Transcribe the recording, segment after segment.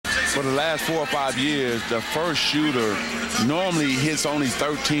for the last 4 or 5 years, the first shooter normally hits only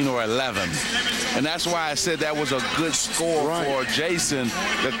 13 or 11. And that's why I said that was a good score for Jason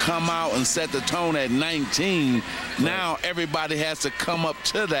to come out and set the tone at 19. Now everybody has to come up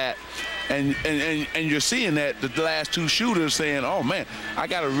to that. And you're seeing that the last 2 shooters saying, oh, man, I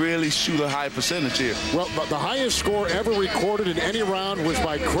got to really shoot a high percentage here. Well, but the highest score ever recorded in any round was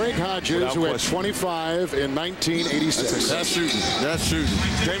by Craig Hodges, who had 25 in 1986. That's shooting. That's shooting.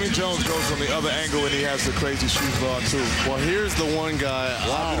 Damon Jones goes from the other angle, and he has the crazy shoot guard, too. Well, here's the one guy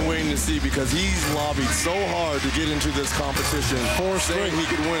I've been waiting to see because he's lobbied so hard to get into this competition, saying he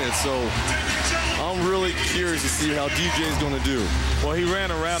could win it. So I'm really curious to see how DJ's going to do. Well, he ran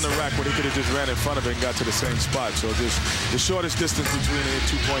around the rack, but he could have just ran in front of it and got to the same spot. So just the shortest distance between the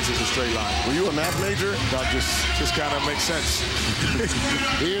 2 points is a straight line. Were you a math major? That just kind of makes sense.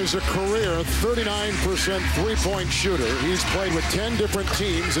 He is a career 39% three-point shooter. He's played with 10 different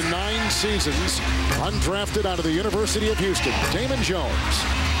teams in 9 seasons. Undrafted out of the University of Houston, Damon Jones.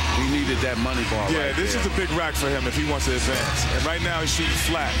 He needed that money ball. Yeah, this is a big rack for him if he wants to advance. And right now he's shooting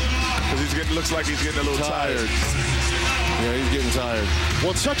flat because looks like he's getting a little tired. Yeah, he's getting tired.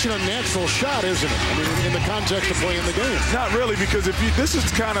 Well, it's such an unnatural shot, isn't it? I mean, in the context of playing the game. Not really, because this is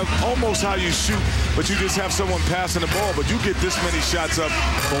kind of almost how you shoot, but you just have someone passing the ball, but you get this many shots up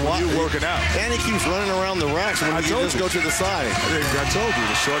when you're working out. And he keeps running around the racks when you just go to the side. I told you,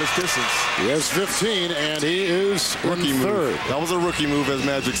 the shortest distance. He has 15, and he is in third. That was a rookie move, as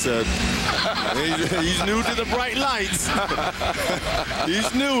Magic said. He's new to the bright lights.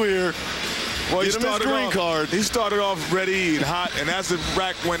 He's new here. Well, he started off ready and hot, and as the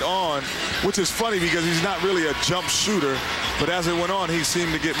rack went on, which is funny because he's not really a jump shooter, but as it went on, he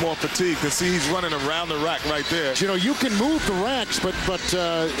seemed to get more fatigued. To see he's running around the rack right there. You know, you can move the racks, but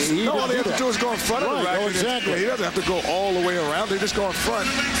he all they have to do is go in front of the rack. Oh, exactly. He doesn't have to go all the way around. They just go in front.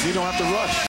 You don't have to rush.